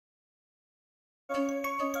Hello,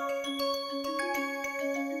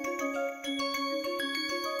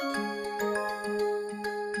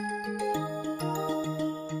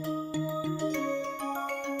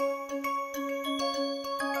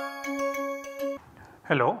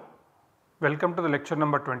 welcome to the lecture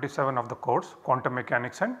number 27 of the course Quantum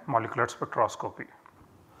Mechanics and Molecular Spectroscopy.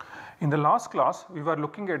 In the last class we were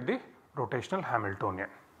looking at the rotational Hamiltonian.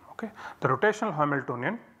 Okay. The rotational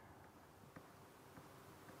Hamiltonian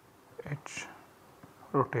H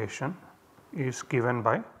rotation is given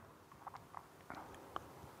by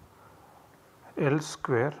L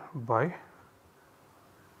square by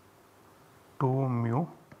 2 mu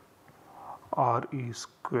R E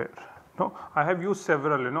square. No, I have used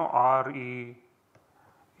several, R E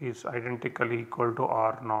is identically equal to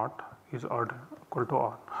R naught is equal to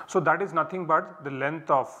R. So, that is nothing but the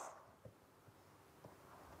length of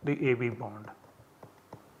the AB bond,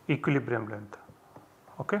 equilibrium length.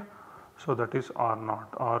 Okay. So, that is R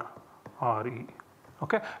naught or R E.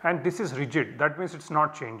 Okay. And this is rigid, that means it is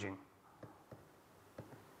not changing.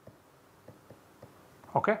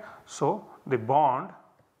 Okay. So, the bond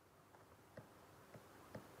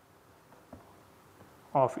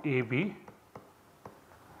of AB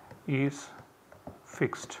is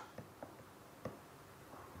fixed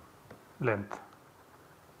length.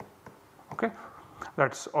 Okay.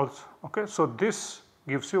 That is also okay. So, this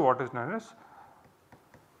gives you what is known as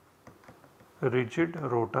rigid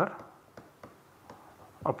rotor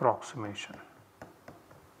approximation.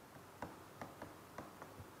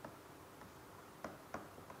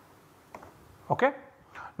 Okay.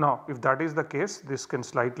 Now, if that is the case, this can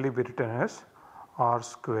slightly be written as R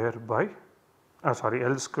square by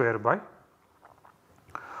L square by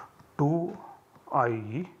 2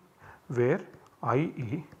 IE, where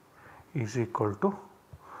IE is equal to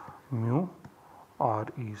mu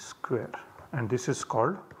RE square, and this is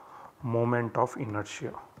called moment of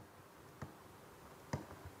inertia.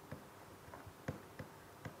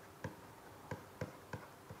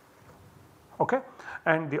 Okay.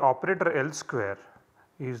 And the operator L square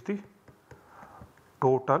is the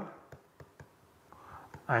total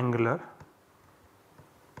angular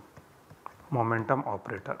momentum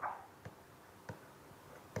operator.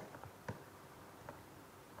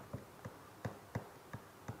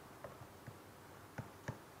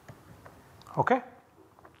 Okay.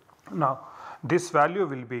 Now, this value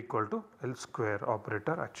will be equal to L square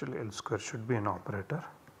operator, actually L square should be an operator.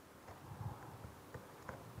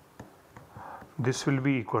 This will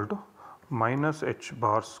be equal to minus h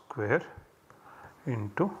bar square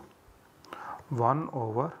into 1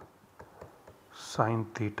 over sin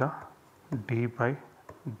theta d by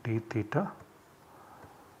d theta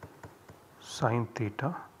sin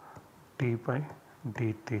theta d by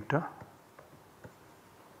d theta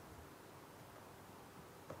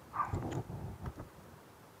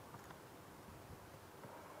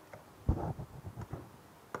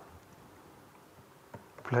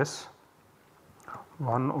plus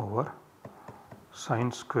 1 over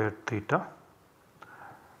sin square theta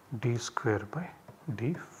d square by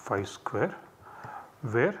d phi square,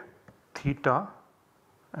 where theta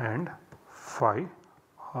and phi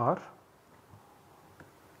are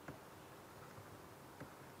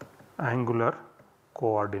angular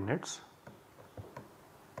coordinates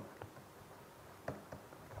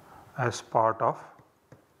as part of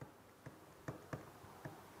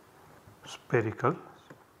spherical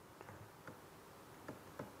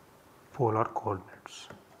polar coordinates.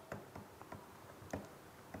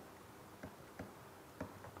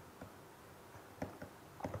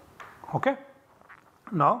 Okay.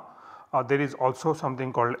 Now, there is also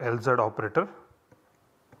something called LZ operator,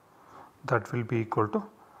 that will be equal to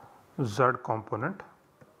Z component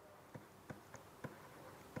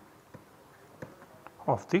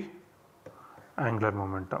of the angular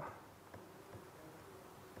momentum.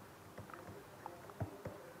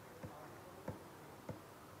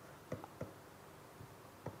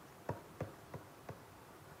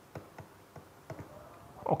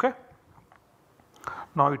 Okay.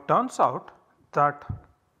 Now, it turns out that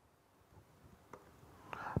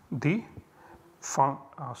the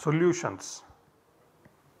solutions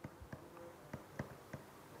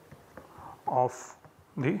of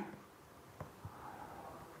the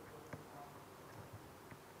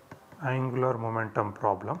angular momentum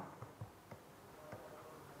problem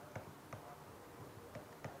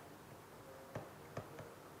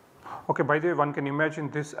okay, by the way, one can imagine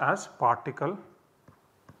this as particle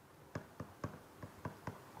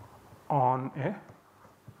on a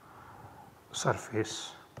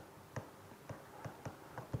surface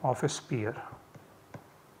of a sphere,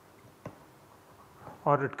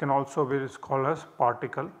 or it can also be called as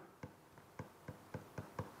particle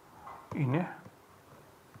in a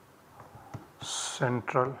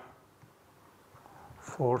central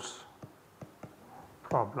force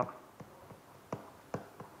problem.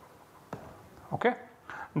 Okay.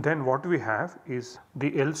 Then what we have is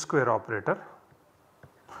the L square operator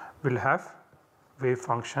will have wave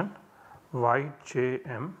function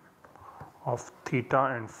yjm of theta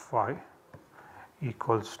and phi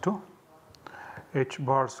equals to h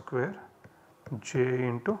bar square j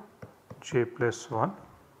into j plus 1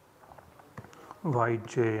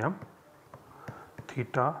 yjm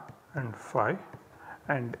theta and phi,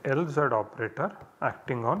 and Lz operator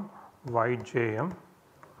acting on yjm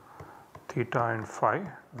theta and phi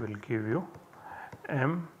will give you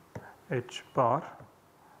m h bar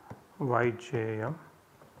yjm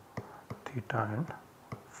theta and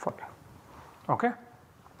phi. Okay.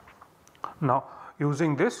 Now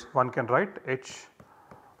using this one can write h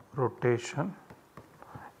rotation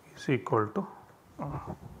is equal to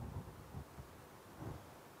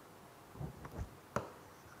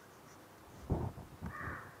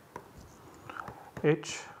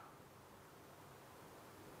h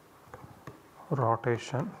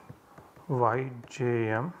rotation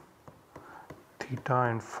yjm theta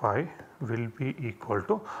and phi will be equal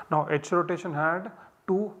to, now h rotation had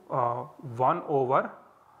 1 over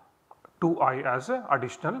 2i as a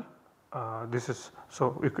additional this is,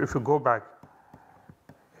 so if you go back,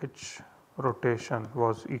 h rotation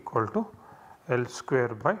was equal to L square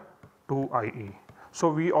by 2ie. So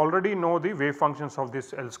we already know the wave functions of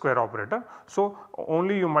this L square operator, so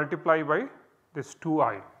only you multiply by this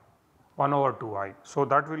 2i, 1 over 2i. So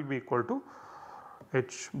that will be equal to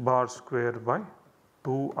h bar square by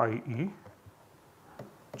 2ie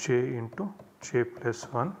j into j plus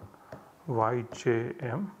 1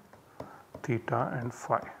 yjm theta and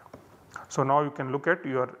phi. So now you can look at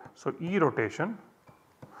your, so E rotation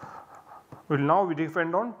will now be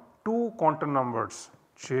depend on two quantum numbers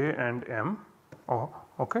j and m,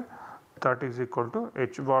 okay, that is equal to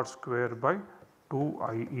h bar square by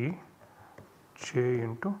 2ie j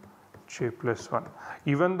into j plus 1.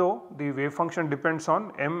 Even though the wave function depends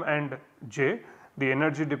on m and j, the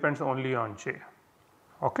energy depends only on j.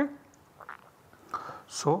 Okay.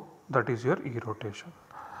 So that is your E rotation.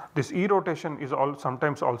 This E rotation is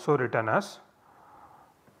sometimes also written as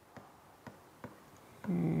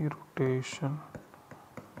E rotation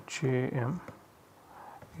Jm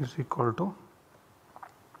is equal to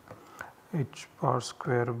h bar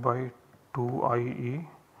square by 2ie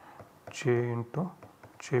j into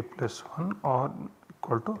j plus 1, or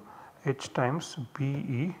equal to h times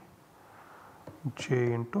be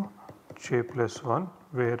j into j plus 1,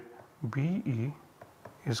 where be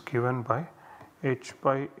is given by h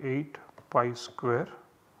by 8 pi square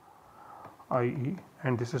ie,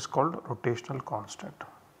 and this is called rotational constant.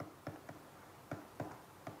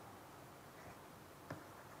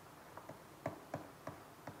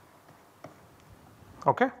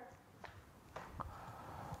 Okay.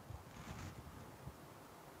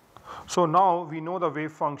 So now we know the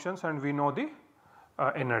wave functions and we know the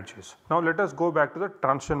energies. Now let us go back to the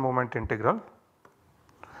transition moment integral.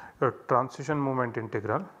 Your transition moment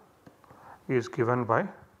integral is given by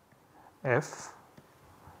f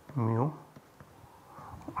mu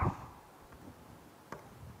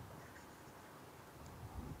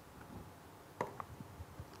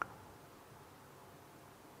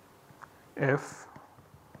f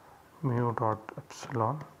mu dot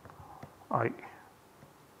epsilon I.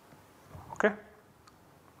 Okay.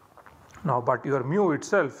 Now, but your mu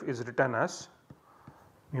itself is written as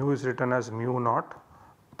mu naught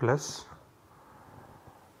plus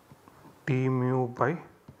d mu by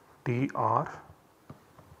dr,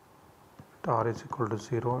 r is equal to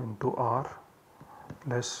 0 into r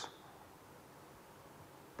plus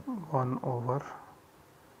 1 over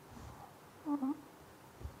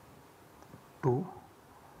 2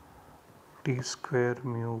 t square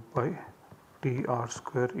mu by dr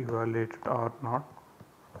square evaluated r naught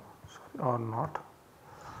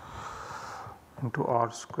into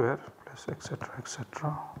r square plus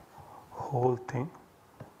etc whole thing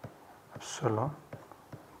epsilon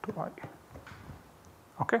to I.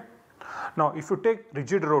 Okay. Now if you take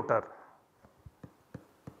rigid rotor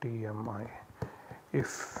TMI,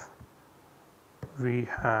 if we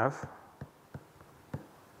have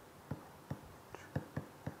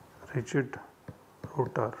rigid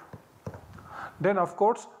rotor, then of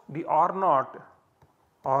course the R naught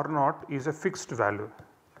is a fixed value.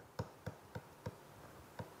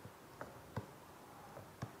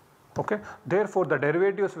 Okay. Therefore, the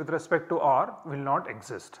derivatives with respect to R will not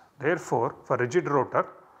exist. Therefore, for rigid rotor,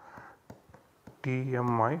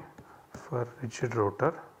 TMI for rigid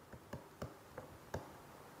rotor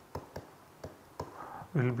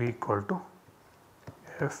will be equal to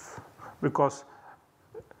F, because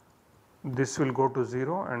this will go to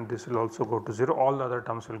 0 and this will also go to 0, all the other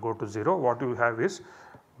terms will go to 0. What you have is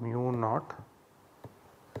mu naught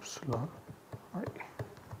epsilon I,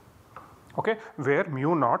 okay, where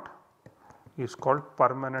mu naught is called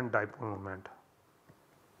permanent dipole moment.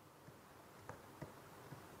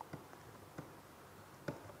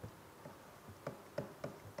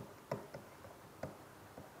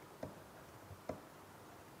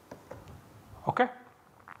 Okay.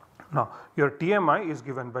 Now your TMI is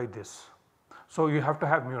given by this. So you have to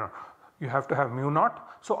have mu naught. You have to have mu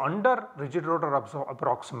naught. So under rigid rotor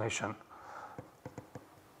approximation,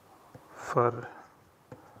 for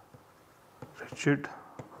rigid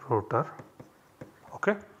rotor,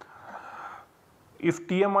 okay, if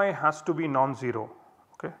TMI has to be non-zero,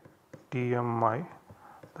 okay, TMI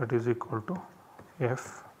that is equal to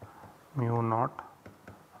F mu naught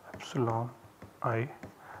epsilon I,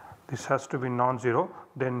 this has to be non-zero,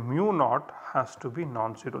 then mu naught has to be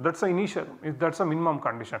non-zero. That is the initial, that is a minimum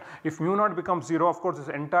condition. If mu naught becomes 0, of course this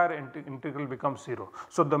entire integral becomes 0.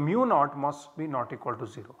 So the mu naught must be not equal to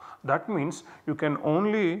 0. That means you can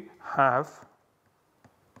only have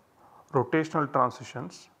rotational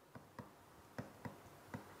transitions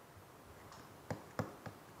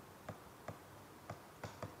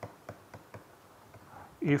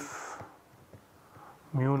if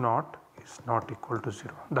mu naught is not equal to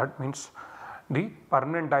 0. That means the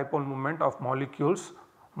permanent dipole moment of molecules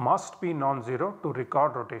must be non-zero to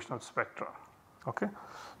record rotational spectra. Okay.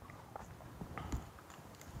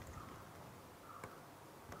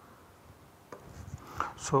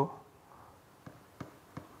 So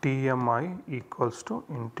TMI equals to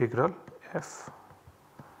integral F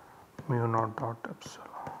mu naught dot epsilon.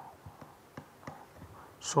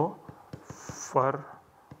 So for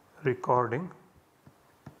recording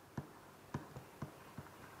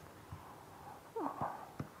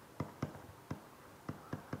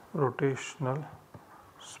rotational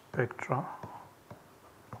spectra,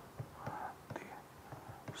 the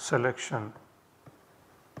selection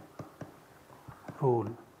rule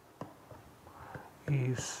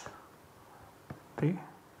is the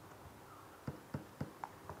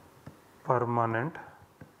permanent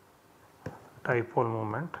dipole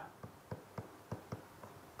moment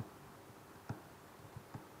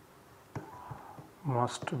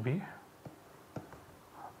must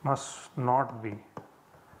not be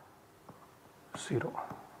 0.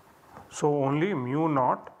 So only mu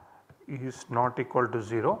naught is not equal to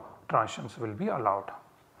 0, transitions will be allowed.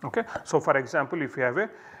 Okay. So for example, if you have a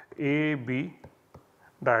AB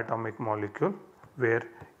diatomic molecule where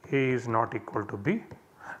A is not equal to B,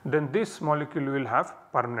 then this molecule will have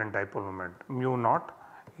permanent dipole moment, mu naught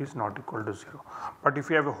is not equal to 0. But if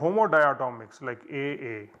you have a homodiatomics like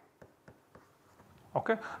AA,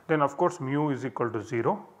 okay, then of course mu is equal to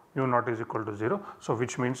 0, mu naught is equal to 0. So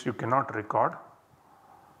which means you cannot record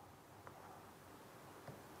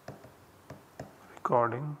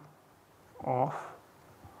recording of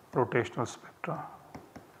rotational spectra.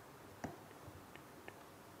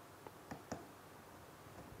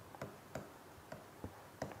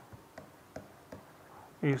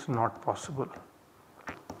 Is not possible.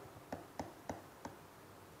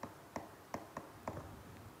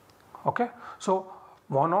 Okay. So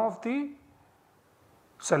one of the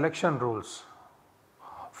selection rules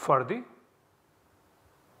for the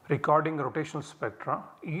recording rotational spectra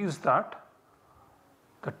is that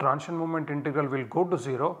the transition moment integral will go to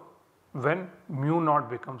 0 when mu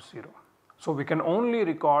naught becomes 0. So we can only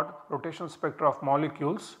record rotational spectra of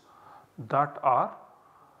molecules that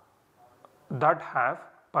have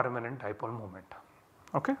permanent dipole moment.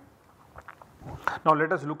 Okay. Now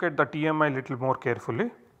let us look at the TMI little more carefully.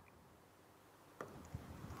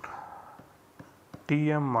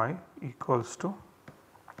 TMI equals to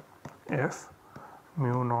F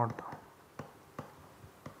mu naught.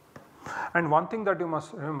 And one thing that you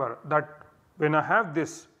must remember, that when I have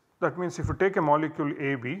this, that means if you take a molecule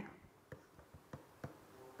AB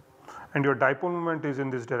and your dipole moment is in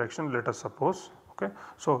this direction, let us suppose, okay.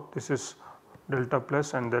 So this is delta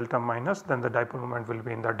plus and delta minus, then the dipole moment will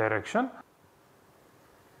be in that direction.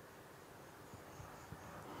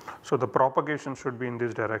 So the propagation should be in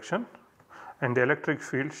this direction and the electric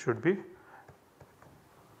field should be,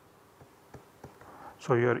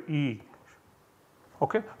 so your E,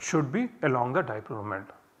 okay, should be along the dipole moment.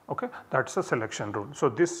 Okay, that is the selection rule. So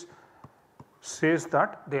this says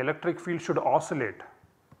that the electric field should oscillate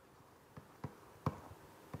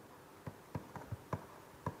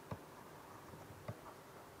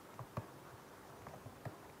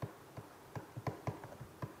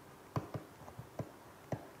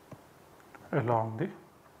along the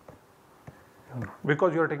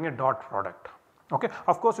because you are taking a dot product. Okay.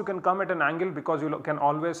 Of course, you can come at an angle because you can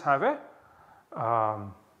always have a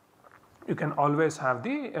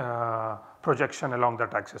projection along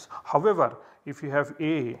that axis. However, if you have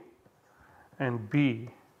A and B,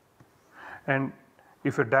 and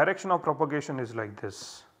if your direction of propagation is like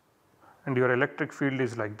this and your electric field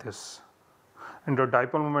is like this and your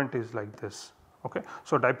dipole moment is like this. Okay.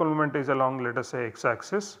 So, dipole moment is along, let us say, x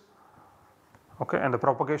axis, okay, and the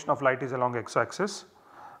propagation of light is along x axis,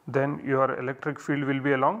 then your electric field will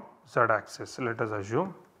be along z axis, let us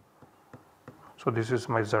assume. So, this is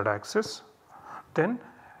my z axis, then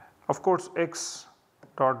of course x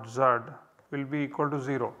dot z will be equal to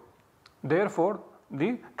 0. Therefore,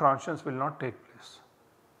 the transitions will not take place.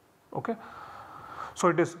 Okay. So,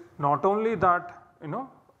 it is not only that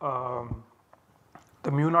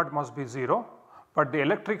the mu naught must be 0, but the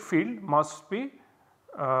electric field must be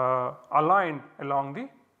aligned along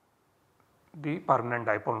the permanent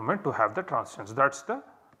dipole moment to have the transitions. That is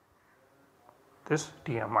this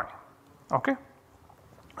TMI. Okay.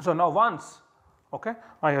 So, now once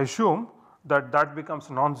I assume that becomes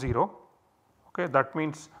non-zero, okay, that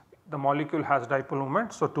means the molecule has dipole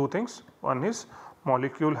moment. So, two things, one is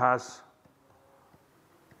molecule has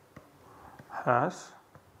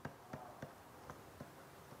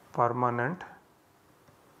permanent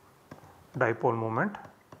dipole moment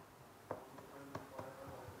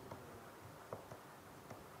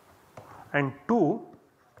and two,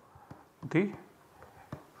 the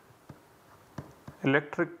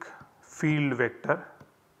electric field vector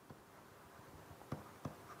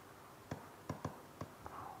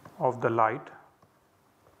of the light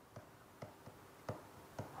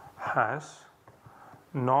has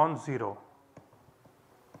non-zero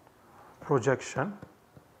projection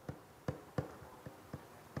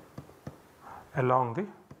along the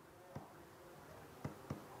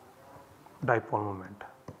dipole moment.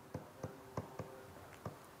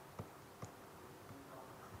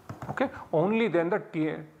 Okay. Only then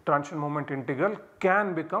the transition moment integral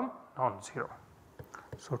can become non-zero.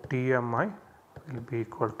 So, TMI will be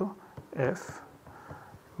equal to F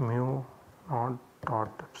mu naught dot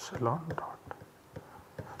epsilon dot.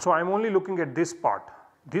 So, I am only looking at this part.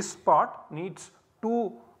 This part needs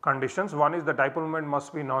two conditions. One is the dipole moment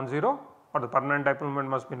must be non-zero, or the permanent dipole moment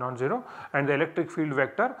must be non-zero, and the electric field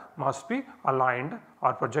vector must be aligned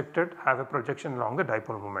or projected, have a projection along the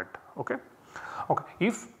dipole moment. Okay. Okay.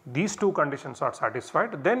 If these two conditions are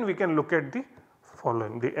satisfied, then we can look at the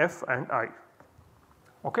following, the F and I.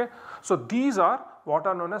 Okay. So, these are what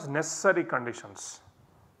are known as necessary conditions.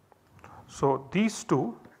 So, these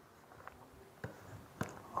two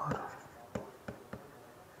are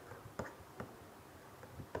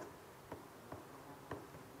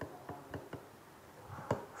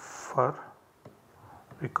for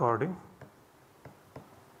recording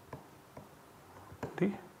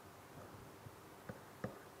the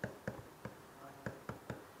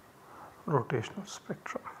rotational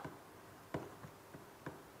spectrum.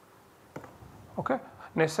 Okay.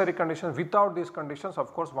 Necessary conditions, without these conditions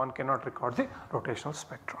of course one cannot record the rotational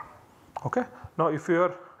spectrum. Okay. Now, if you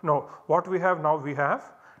are now what we have now, we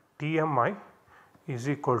have TMI is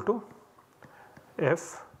equal to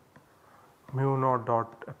F mu naught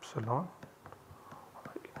dot epsilon.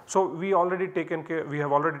 So, we have already taken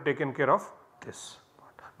care of this.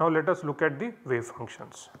 Now, let us look at the wave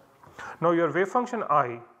functions. Now, your wave function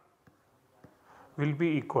I will be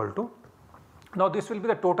equal to, now this will be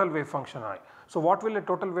the total wave function I. So, what will a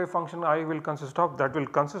total wave function I will consist of? That will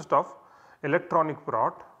consist of electronic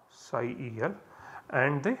part psi EL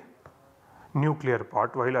and the nuclear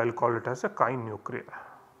part, while I will call it as a chi nuclear.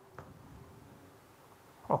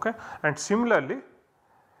 Okay. And similarly,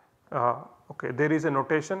 okay, there is a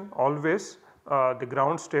notation always the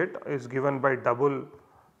ground state is given by double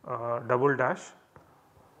dash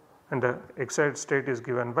and the excited state is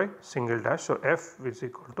given by single dash. So, F is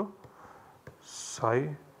equal to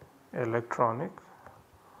psi electronic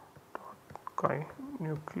dot chi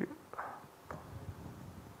nuclear.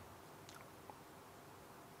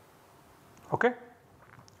 Okay.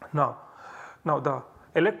 Now the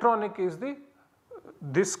electronic is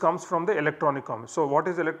this comes from the electronic comment. So, what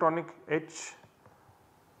is electronic? H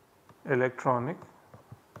electronic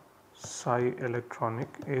psi electronic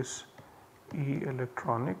is E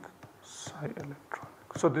electronic psi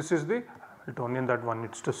electronic. So, this is the Hamiltonian that one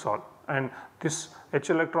needs to solve, and this H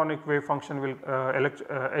electronic wave function will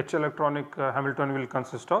H electronic Hamiltonian will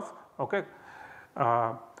consist of, okay,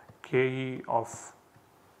 Ke of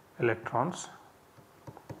electrons,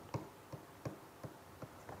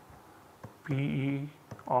 Pe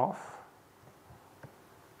of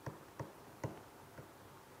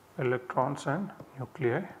electrons and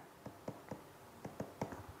nuclei,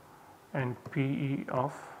 and Pe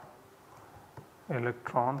of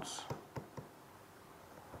electrons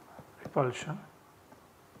repulsion,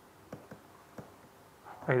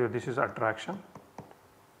 either this is attraction,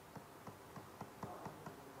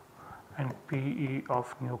 and Pe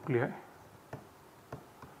of nuclei,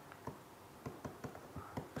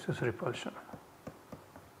 this is repulsion.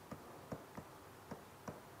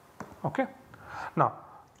 Okay. Now,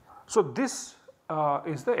 so this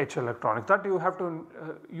is the H electronic, that you have to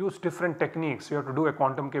use different techniques, you have to do a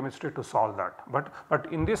quantum chemistry to solve that,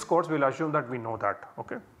 but in this course we will assume that we know that.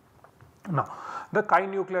 Okay. Now, the chi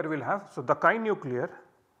nuclear will have, so the chi nuclear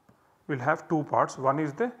will have two parts, one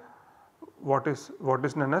is the what is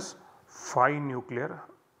known as phi nuclear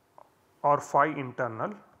or phi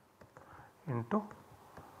internal into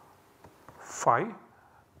phi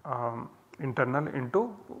internal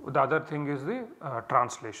into the other thing is the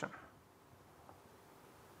translation.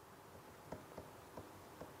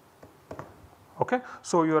 Okay.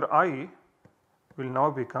 So, your I will now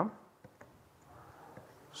become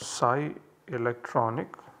psi electronic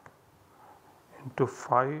into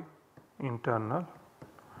phi internal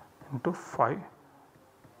into phi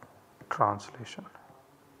translation,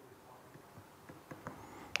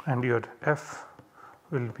 and your F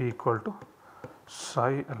will be equal to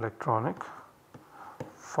psi electronic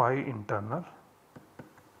phi internal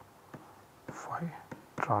phi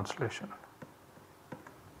translation.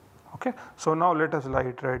 Okay. So, now let us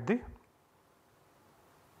write the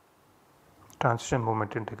transition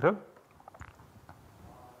moment integral.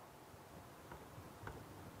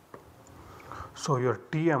 So, your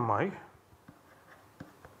TMI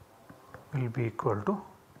will be equal to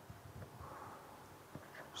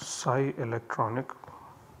psi electronic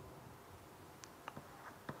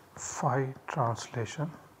phi translation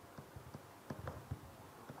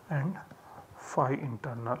and phi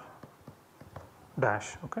internal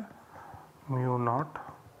dash, okay, mu naught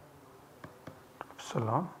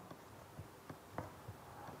epsilon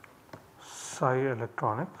psi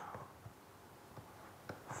electronic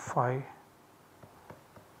phi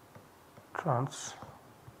trans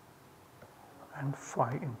and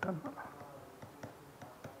phi internal.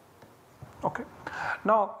 Okay.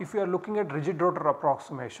 Now, if you are looking at rigid rotor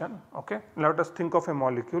approximation, okay, let us think of a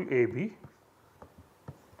molecule AB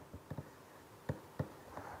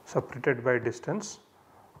separated by distance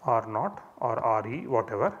R0 or RE,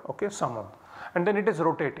 whatever, okay, some, and then it is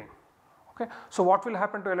rotating. Okay. So, what will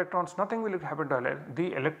happen to electrons? Nothing will happen to electrons.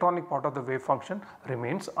 The electronic part of the wave function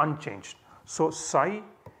remains unchanged. So, psi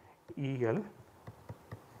EL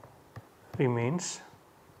remains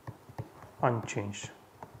unchanged.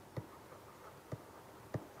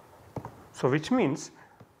 So, which means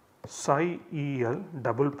psi EL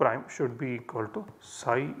double prime should be equal to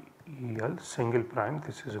psi EL single prime,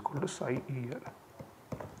 this is equal to psi EL.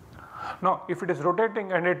 Now, if it is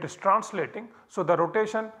rotating and it is translating, so the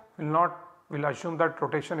rotation will assume that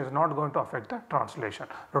rotation is not going to affect the translation.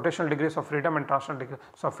 Rotational degrees of freedom and translational degrees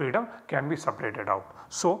of freedom can be separated out.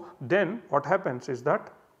 So, then what happens is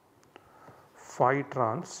that phi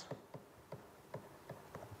trans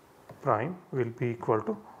prime will be equal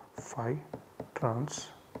to phi trans,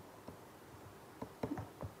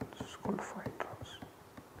 this is called phi trans.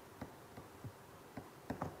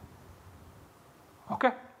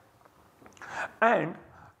 Okay. And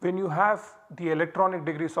when you have the electronic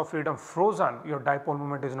degrees of freedom frozen, your dipole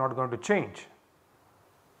moment is not going to change.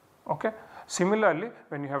 Okay. Similarly,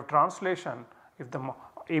 when you have translation, if the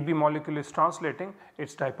AB molecule is translating,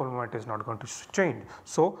 its dipole moment is not going to change.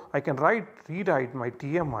 So, I can rewrite my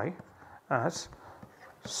TMI as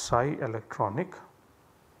psi electronic.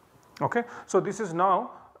 Okay. So, this is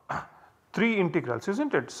now 3 integrals,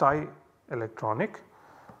 isn't it? Psi electronic,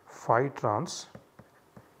 phi trans,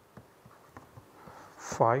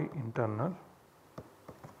 phi internal,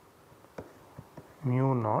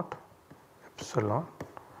 mu naught epsilon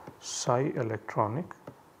psi electronic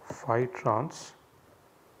phi trans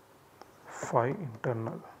phi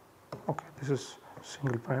internal. Okay, this is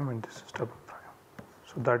single prime and this is double prime.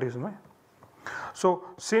 So, that is my. So,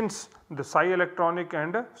 since the psi electronic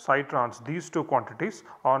and psi trans, these two quantities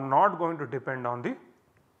are not going to depend on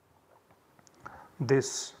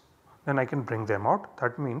this, then I can bring them out.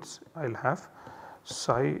 That means I will have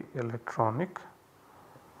psi electronic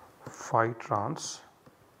phi trans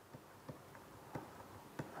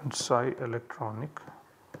and psi electronic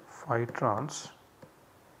phi trans.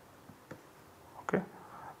 Okay.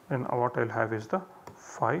 Then what I will have is the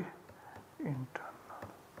phi internal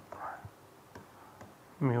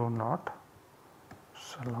mu naught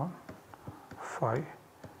epsilon phi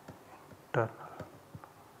internal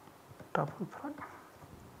double prime.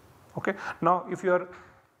 Okay. Now, if your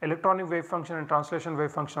electronic wave function and translation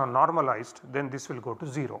wave function are normalized, then this will go to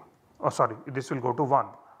 0. Oh, sorry, this will go to 1.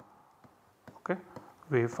 Okay.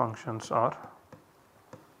 Wave functions are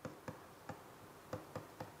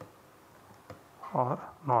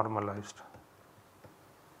normalized.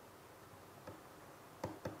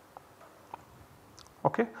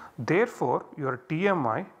 Okay. Therefore, your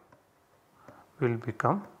TMI will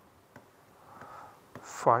become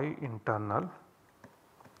phi internal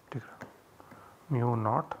mu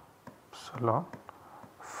naught epsilon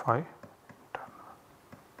phi internal.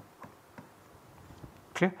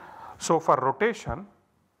 Okay. So, for rotation,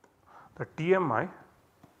 the TMI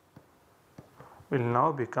will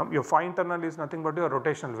now become, your phi internal is nothing but your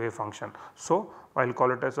rotational wave function. So, I will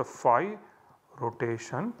call it as a phi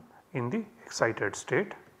rotation in the excited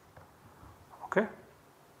state, okay,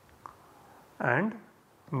 and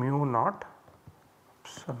mu naught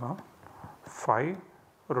epsilon phi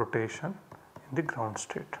rotation in the ground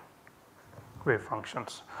state wave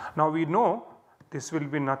functions. Now, we know this will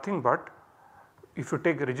be nothing but, if you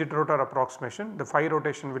take rigid rotor approximation, the phi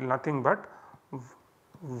rotation will nothing but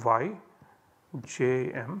y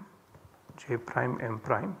j m j prime m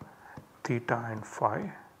prime theta and phi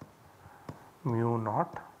mu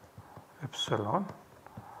naught epsilon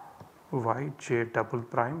y j double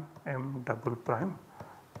prime m double prime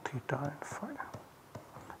theta and phi.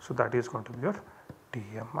 So, that is going to be your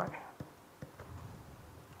TMI.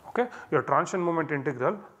 Okay. Your transition moment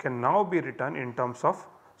integral can now be written in terms of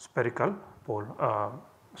spherical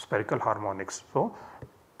spherical harmonics. So,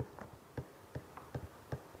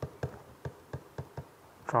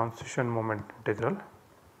 transition moment integral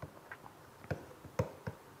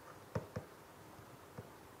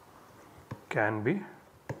can be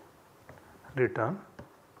written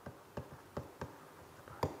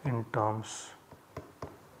in terms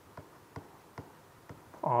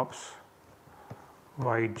of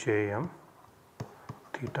yjm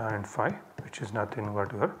theta and phi, which is nothing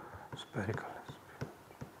but your spherical.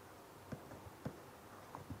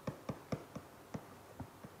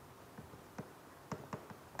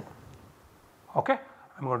 Okay,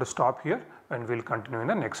 I am going to stop here and we will continue in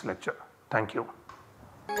the next lecture. Thank you.